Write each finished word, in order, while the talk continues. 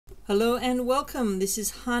Hello and welcome, this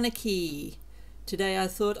is Hanaki. Today I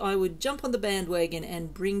thought I would jump on the bandwagon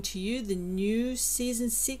and bring to you the new Season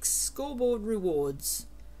 6 Scoreboard rewards.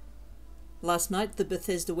 Last night the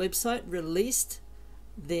Bethesda website released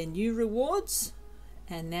their new rewards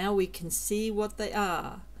and now we can see what they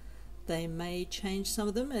are. They may change some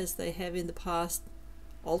of them as they have in the past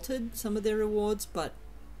altered some of their rewards, but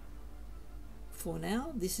for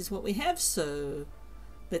now this is what we have, so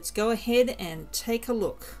let's go ahead and take a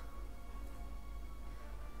look.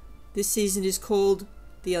 This season is called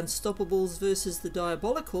The Unstoppables versus the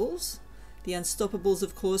Diabolicals. The Unstoppables,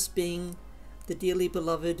 of course, being the dearly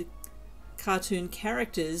beloved cartoon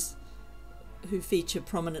characters who feature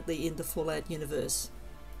prominently in the Fallout universe.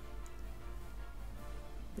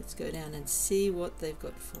 Let's go down and see what they've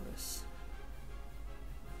got for us.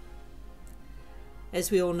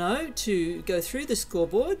 As we all know, to go through the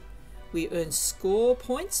scoreboard, we earn score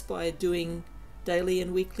points by doing daily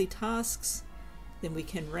and weekly tasks. Then we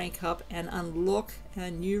can rank up and unlock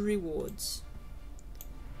our new rewards.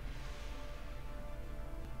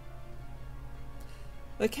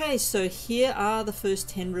 Okay, so here are the first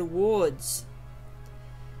 10 rewards.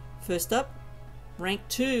 First up, rank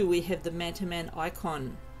 2, we have the Man-to-Man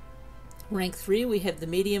icon. Rank 3, we have the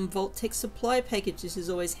medium Vault-Tec supply package. This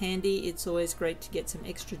is always handy. It's always great to get some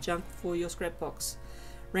extra junk for your scrap box.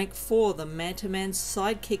 Rank 4, the Man-to-Man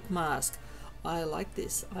sidekick mask. I like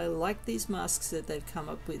this. I like these masks that they've come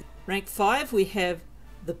up with. Rank 5, we have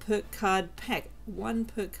the perk card pack. 1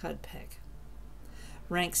 perk card pack.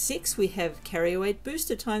 Rank 6, we have carry weight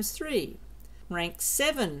booster times 3. Rank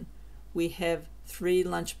 7, we have 3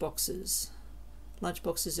 lunch boxes. Lunch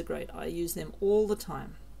boxes are great. I use them all the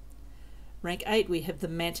time. Rank 8, we have the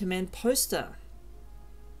Man-to-Man poster.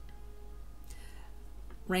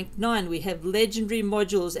 Rank 9, we have legendary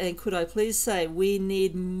modules, and could I please say we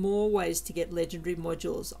need more ways to get legendary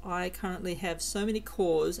modules. I currently have so many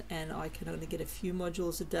cores and I can only get a few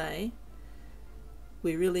modules a day.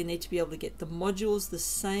 We really need to be able to get the modules the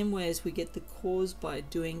same way as we get the cores by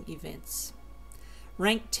doing events.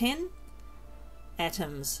 Rank 10,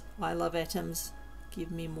 atoms. I love atoms. Give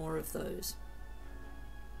me more of those.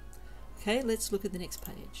 Okay, let's look at the next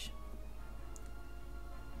page.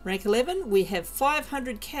 Rank 11, we have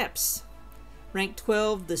 500 caps. Rank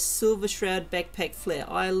 12, the Silver Shroud backpack flare.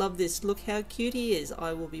 I love this. Look how cute he is.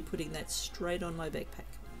 I will be putting that straight on my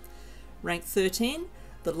backpack. Rank 13,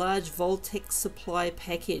 the large Vault-Tec supply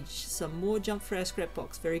package. Some more junk for our scrap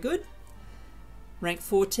box. Very good. Rank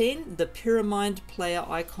 14, the Pyramid player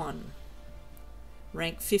icon.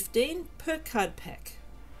 Rank 15, perk card pack.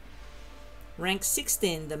 Rank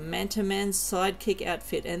 16, the Man-to-Man sidekick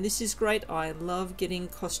outfit, and this is great. I love getting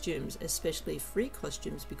costumes, especially free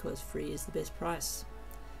costumes, because free is the best price.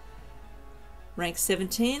 Rank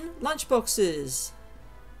 17, lunchboxes.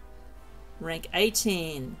 Rank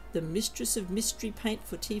 18, the Mistress of Mystery paint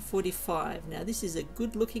for T45. Now this is a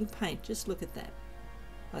good looking paint, just look at that.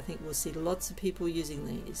 I think we'll see lots of people using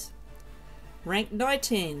these. Rank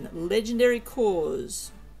 19, legendary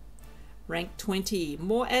cores. Rank 20,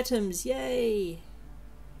 more atoms, yay!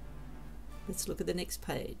 Let's look at the next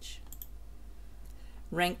page.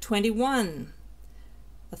 Rank 21,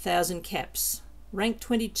 1,000 caps. Rank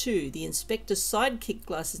 22, the Inspector Sidekick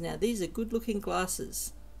glasses. Now these are good looking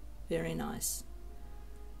glasses, very nice.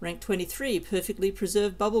 Rank 23, perfectly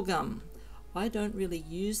preserved bubblegum. I don't really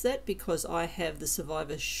use that because I have the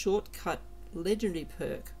Survivor Shortcut legendary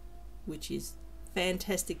perk, which is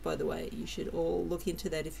fantastic, by the way. You should all look into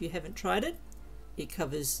that if you haven't tried it. It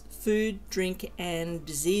covers food, drink and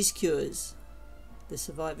disease cures. The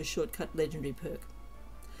Survivor Shortcut legendary perk.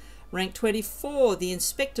 Rank 24, the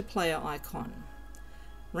Inspector player icon.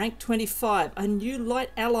 Rank 25, a new light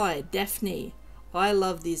ally, Daphne. I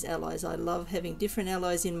love these allies. I love having different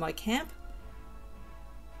allies in my camp,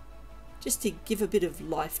 just to give a bit of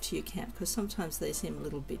life to your camp, because sometimes they seem a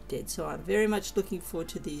little bit dead. So I'm very much looking forward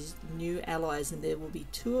to these new allies, and there will be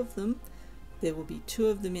 2 of them. There will be 2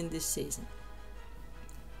 of them in this season.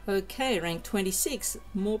 Okay, rank 26,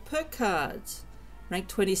 more perk cards. Rank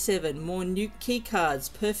 27, more nuke key cards,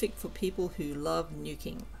 perfect for people who love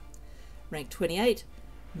nuking. Rank 28,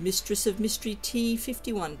 Mistress of Mystery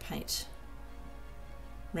T51 paint.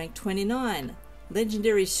 Rank 29,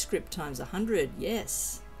 legendary script times 100,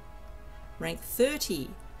 yes. Rank 30,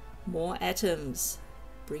 more atoms.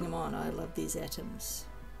 Bring them on, I love these atoms.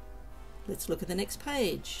 Let's look at the next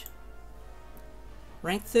page.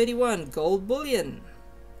 Rank 31, gold bullion.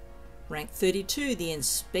 Rank 32, the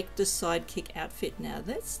Inspector Sidekick outfit. Now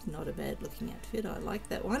that's not a bad looking outfit, I like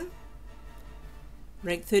that one.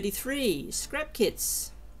 Rank 33, scrap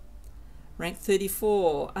kits. Rank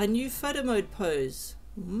 34, a new photo mode pose.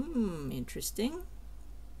 Interesting.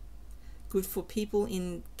 Good for people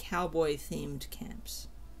in cowboy themed camps.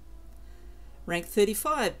 Rank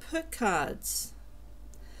 35, perk cards.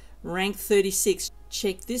 Rank 36,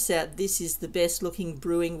 check this out. This is the best looking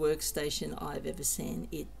brewing workstation I've ever seen.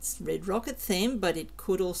 It's Red Rocket themed, but it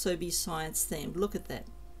could also be science themed. Look at that.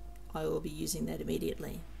 I will be using that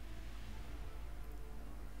immediately.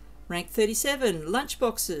 Rank 37,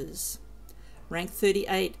 lunchboxes. Rank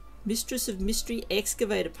 38, Mistress of Mystery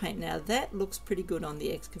excavator paint. Now that looks pretty good on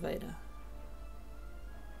the excavator.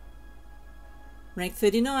 Rank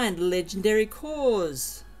 39, legendary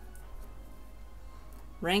cores.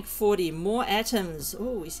 Rank 40, more atoms.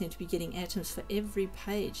 Oh, we seem to be getting atoms for every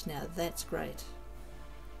page. Now that's great.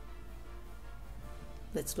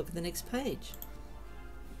 Let's look at the next page.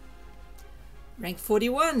 Rank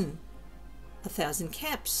 41, 1,000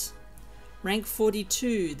 caps. Rank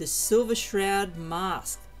 42, the Silver Shroud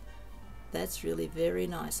mask. That's really very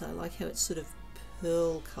nice. I like how it's sort of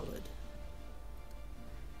pearl coloured.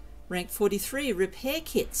 Rank 43, repair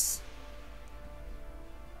kits.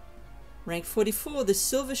 Rank 44, the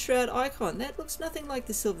Silver Shroud icon. That looks nothing like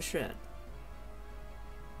the Silver Shroud.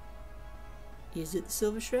 Is it the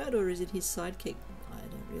Silver Shroud or is it his sidekick? I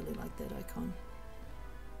don't really like that icon.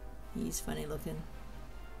 He's funny looking.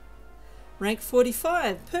 Rank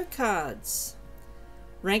 45, perk cards.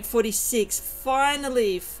 Rank 46,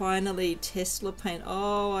 finally, Tesla paint.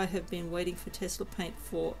 Oh, I have been waiting for Tesla paint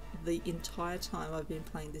for the entire time I've been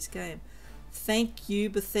playing this game. Thank you,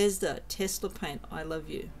 Bethesda. Tesla paint, I love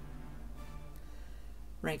you.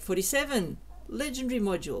 Rank 47, legendary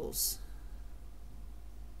modules.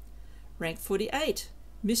 Rank 48,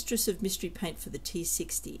 Mistress of Mystery paint for the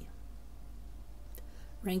T60.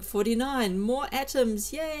 Rank 49, more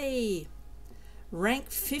atoms, yay!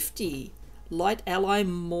 Rank 50, Light Ally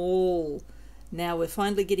Maul. Now we're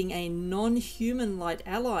finally getting a non-human light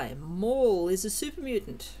ally. Maul is a super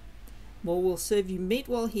mutant. Maul will serve you meat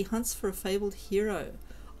while he hunts for a fabled hero.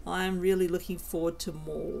 I'm really looking forward to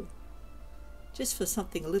Maul. Just for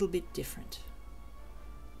something a little bit different.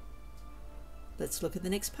 Let's look at the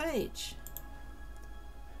next page.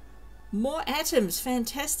 More atoms,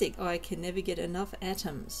 fantastic. I can never get enough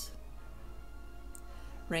atoms.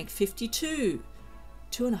 Rank 52,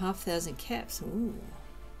 2,500 caps. Ooh.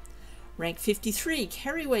 Rank 53,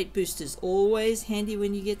 carry weight boosters, always handy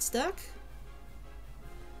when you get stuck.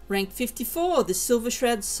 Rank 54, the Silver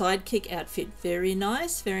Shroud sidekick outfit. Very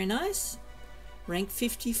nice, very nice. Rank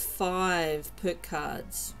 55, perk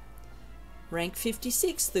cards. Rank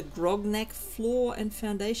 56, the Grognak floor and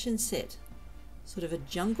foundation set. Sort of a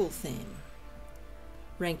jungle theme.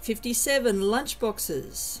 Rank 57,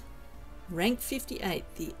 lunchboxes. Rank 58,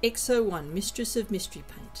 the XO1, Mistress of Mystery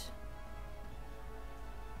paint.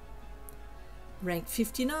 Rank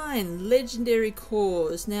 59, legendary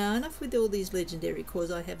cores. Now enough with all these legendary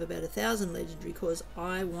cores. I have about 1,000 legendary cores.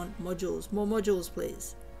 I want modules. More modules,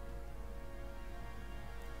 please.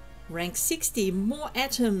 Rank 60, more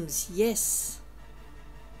atoms. Yes.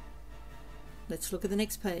 Let's look at the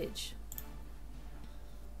next page.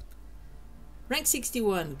 Rank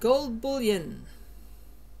 61, gold bullion.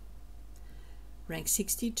 Rank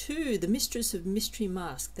 62, the Mistress of Mystery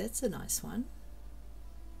mask. That's a nice one.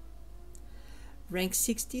 Rank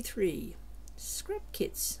 63, scrap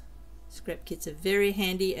kits. Scrap kits are very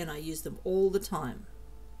handy and I use them all the time.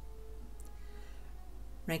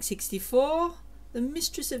 Rank 64, the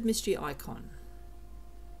Mistress of Mystery icon.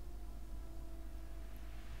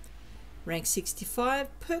 Rank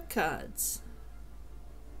 65, perk cards.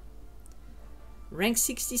 Rank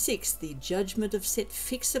 66, the Judgment of Set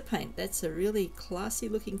fixer paint. That's a really classy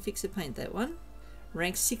looking fixer paint, that one.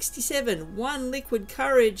 Rank 67, one liquid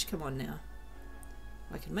courage. Come on now.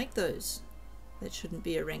 I can make those. That shouldn't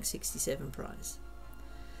be a rank 67 prize.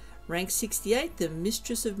 Rank 68, the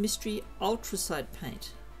Mistress of Mystery ultraside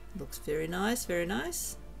paint. Looks very nice, very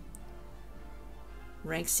nice.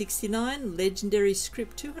 Rank 69, legendary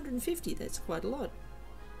script 250. That's quite a lot.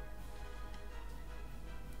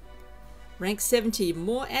 Rank 70,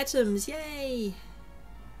 more atoms, yay!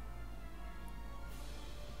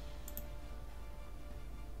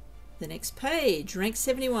 The next page, rank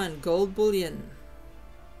 71, gold bullion.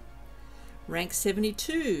 Rank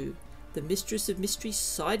 72, the Mistress of Mystery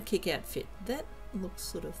sidekick outfit. That looks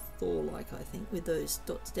sort of Thor-like, I think, with those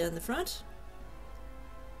dots down the front.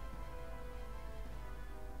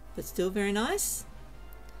 But still very nice.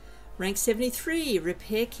 Rank 73,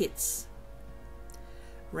 repair kits.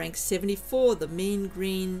 Rank 74, the mean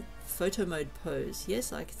green photo mode pose.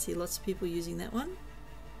 Yes, I can see lots of people using that one.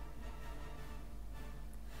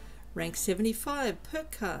 Rank 75,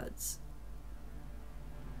 perk cards.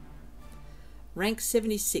 Rank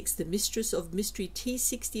 76, the Mistress of Mystery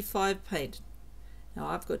T65 paint. Now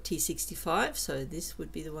I've got T65, so this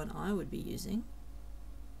would be the one I would be using.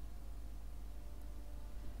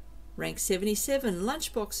 Rank 77,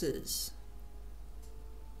 lunchboxes.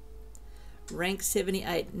 Rank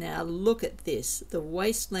 78. Now look at this, the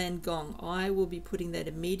Wasteland Gong. I will be putting that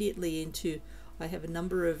immediately into, I have a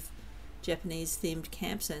number of Japanese themed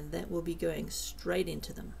camps and that will be going straight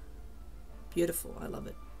into them. Beautiful, I love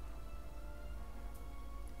it.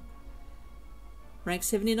 Rank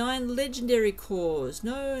 79, legendary cores.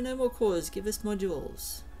 No more cores, give us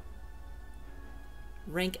modules.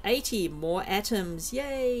 Rank 80, more atoms,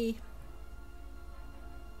 yay!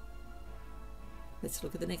 Let's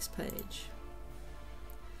look at the next page.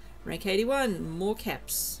 Rank 81, more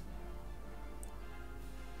caps.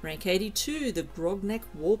 Rank 82, the Grognak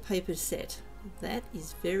wallpaper set. That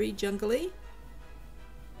is very jungly.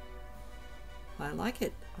 I like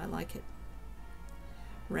it, I like it.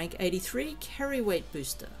 Rank 83, carry weight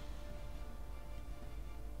booster.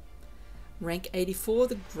 Rank 84,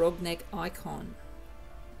 the Grognak icon.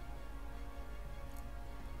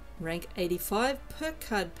 Rank 85, perk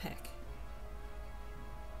card pack.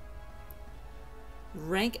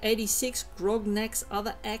 Rank 86, Grognak's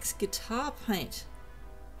Other Axe guitar paint.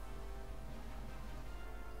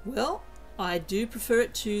 Well, I do prefer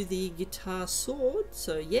it to the guitar sword,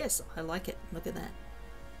 so yes, I like it. Look at that.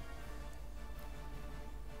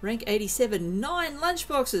 Rank 87, 9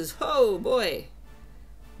 lunchboxes. Oh boy,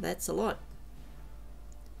 that's a lot.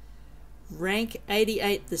 Rank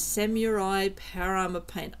 88, the Samurai Power Armor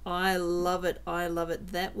paint. I love it, I love it.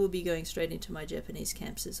 That will be going straight into my Japanese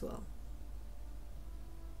camps as well.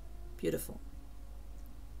 Beautiful.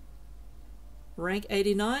 Rank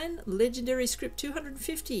 89, Legendary Script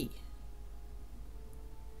 250.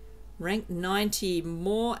 Rank 90,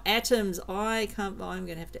 more atoms. I'm going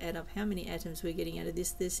to have to add up how many atoms we're getting out of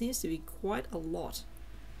this. There seems to be quite a lot.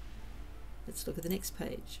 Let's look at the next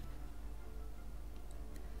page.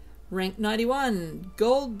 Rank 91,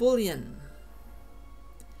 gold bullion.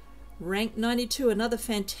 Rank 92, another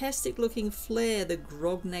fantastic looking flare, the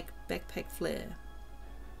Grognak backpack flare.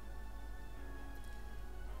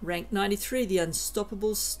 Rank 93, the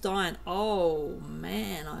unstoppable Stein. Oh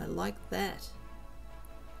man, I like that.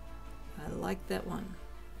 I like that one.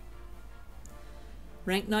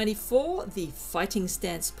 Rank 94, the fighting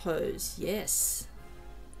stance pose. Yes,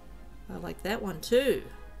 I like that one too.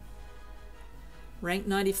 Rank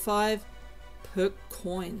 95, perk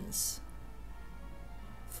coins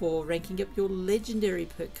for ranking up your legendary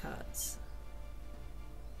perk cards.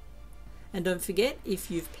 And don't forget, if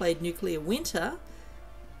you've played Nuclear Winter,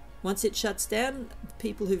 once it shuts down,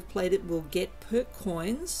 people who've played it will get perk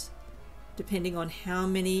coins depending on how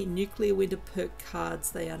many Nuclear Winter perk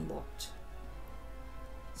cards they unlocked.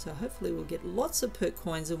 So hopefully we'll get lots of perk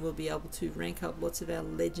coins and we'll be able to rank up lots of our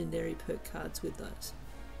legendary perk cards with those.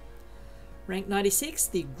 Rank 96,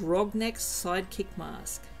 the Grognak Sidekick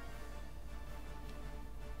Mask.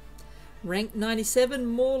 Rank 97,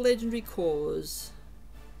 more legendary cores.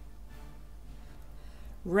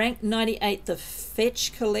 Rank 98, the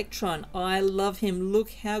Fetch Collectron. I love him.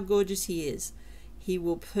 Look how gorgeous he is. He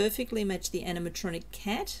will perfectly match the animatronic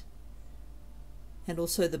cat and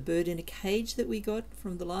also the bird in a cage that we got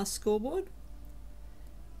from the last scoreboard.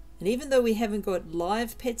 And even though we haven't got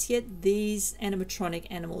live pets yet, these animatronic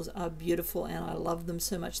animals are beautiful and I love them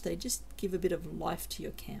so much. They just give a bit of life to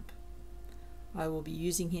your camp. I will be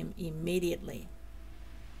using him immediately.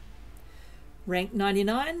 Rank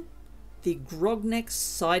 99, the Grognak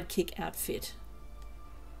Sidekick outfit.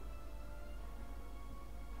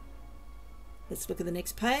 Let's look at the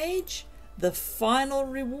next page. The final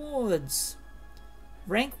rewards.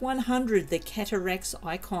 Rank 100, the Cataracts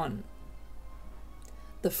icon.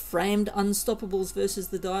 The Framed Unstoppables versus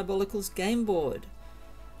the Diabolicals game board.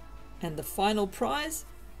 And the final prize,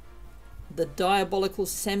 the Diabolical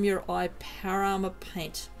Samurai Power Armor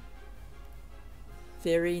paint.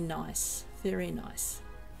 Very nice, very nice.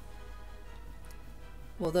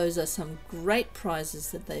 Well, those are some great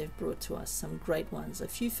prizes that they've brought to us, some great ones. A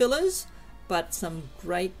few fillers, but some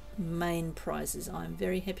great main prizes. I'm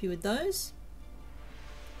very happy with those.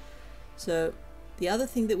 So the other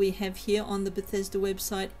thing that we have here on the Bethesda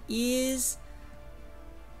website is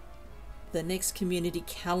the next community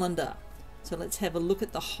calendar. So let's have a look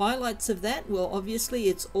at the highlights of that. Well, obviously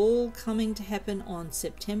it's all coming to happen on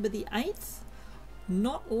September the 8th.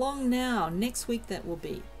 Not long now, next week that will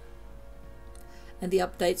be. And the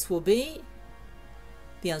updates will be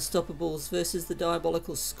the Unstoppables versus the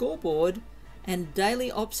Diabolical Scoreboard and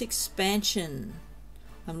Daily Ops expansion.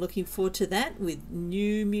 I'm looking forward to that with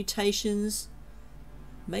new mutations,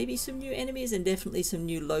 maybe some new enemies, and definitely some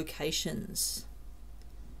new locations.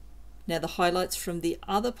 Now the highlights from the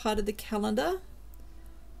other part of the calendar.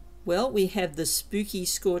 Well, we have the Spooky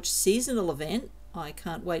Scorch seasonal event. I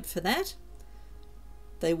can't wait for that.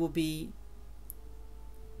 They will be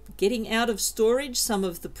getting out of storage some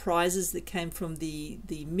of the prizes that came from the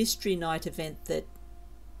Mystery Night event that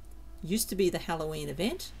used to be the Halloween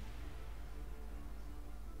event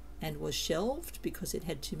and was shelved because it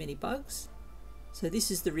had too many bugs. So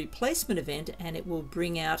this is the replacement event, and it will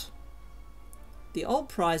bring out the old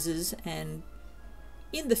prizes, and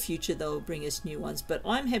in the future they'll bring us new ones. But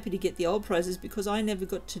I'm happy to get the old prizes because I never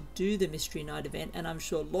got to do the Mystery Night event, and I'm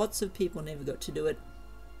sure lots of people never got to do it.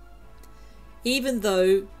 Even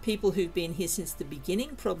though people who've been here since the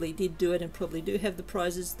beginning probably did do it and probably do have the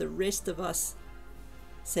prizes, the rest of us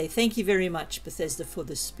say thank you very much, Bethesda, for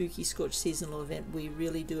the Spooky Scorch seasonal event. We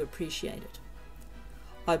really do appreciate it.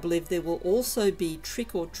 I believe there will also be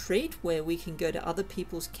Trick or Treat, where we can go to other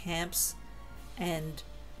people's camps and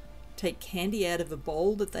take candy out of a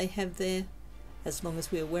bowl that they have there, as long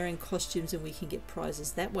as we are wearing costumes, and we can get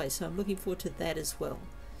prizes that way. So I'm looking forward to that as well.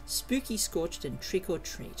 Spooky Scorched and Trick or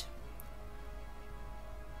Treat.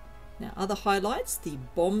 Now, other highlights, the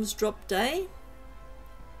Bombs Drop Day.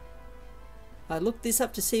 I looked this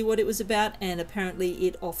up to see what it was about, and apparently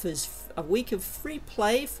it offers a week of free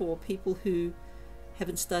play for people who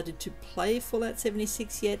haven't started to play Fallout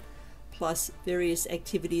 76 yet, plus various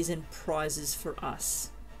activities and prizes for us.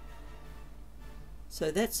 So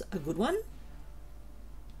that's a good one.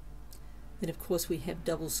 Then of course we have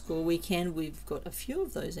Double Score Weekend. We've got a few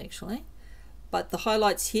of those actually. But the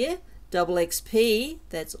highlights here, Double XP,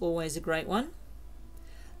 that's always a great one.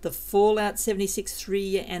 The Fallout 76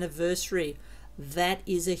 3-year anniversary, that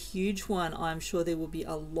is a huge one. I'm sure there will be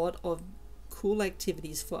a lot of cool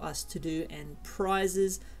activities for us to do, and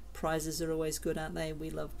prizes. Prizes are always good, aren't they? We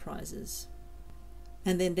love prizes.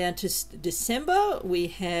 And then down to December, we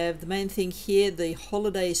have the main thing here, the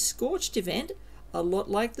Holiday Scorched event, a lot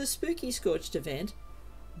like the Spooky Scorched event,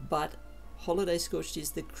 but Holiday Scorched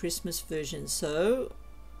is the Christmas version. So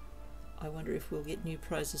I wonder if we'll get new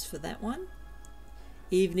prizes for that one.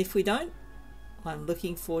 Even if we don't, I'm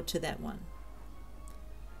looking forward to that one.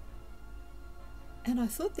 And I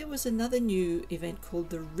thought there was another new event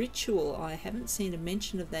called the Ritual. I haven't seen a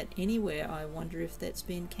mention of that anywhere. I wonder if that's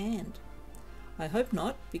been canned. I hope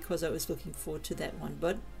not, because I was looking forward to that one,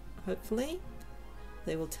 but hopefully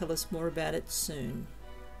they will tell us more about it soon.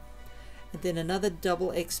 And then another Double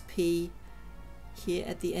XP here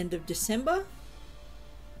at the end of December.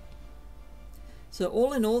 So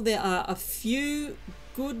all in all, there are a few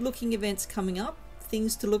good looking events coming up,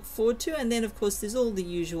 things to look forward to, and then of course there's all the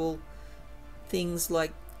usual things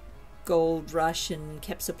like Gold Rush and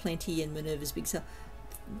Caps Aplenty and Minerva's Big Sale.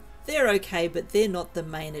 They're okay, but they're not the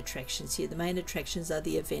main attractions here. The main attractions are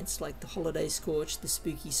the events like the Holiday Scorched, the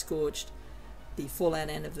Spooky Scorched, the Fallout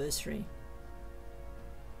Anniversary.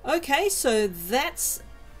 Okay, so that's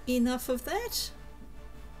enough of that.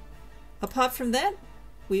 Apart from that,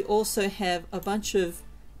 we also have a bunch of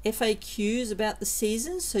FAQs about the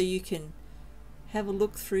season, so you can have a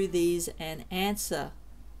look through these and answer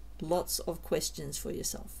lots of questions for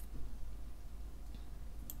yourself.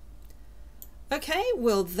 Okay,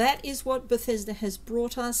 well that is what Bethesda has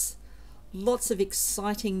brought us. Lots of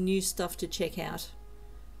exciting new stuff to check out.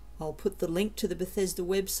 I'll put the link to the Bethesda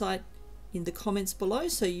website in the comments below,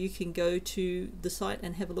 so you can go to the site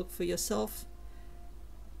and have a look for yourself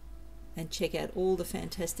and check out all the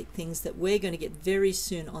fantastic things that we're going to get very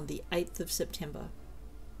soon on the 8th of September.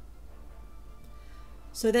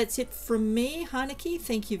 So that's it from me, Heineke.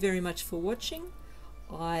 Thank you very much for watching.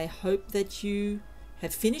 I hope that you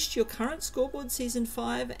have finished your current Scoreboard Season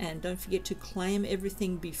 5, and don't forget to claim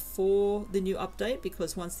everything before the new update,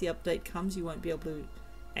 because once the update comes you won't be able to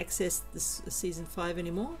access this Season 5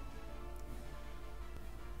 anymore.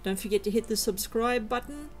 Don't forget to hit the subscribe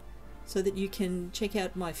button so that you can check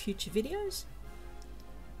out my future videos.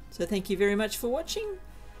 So thank you very much for watching,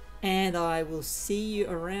 and I will see you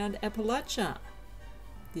around Appalachia.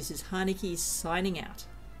 This is Heineke signing out.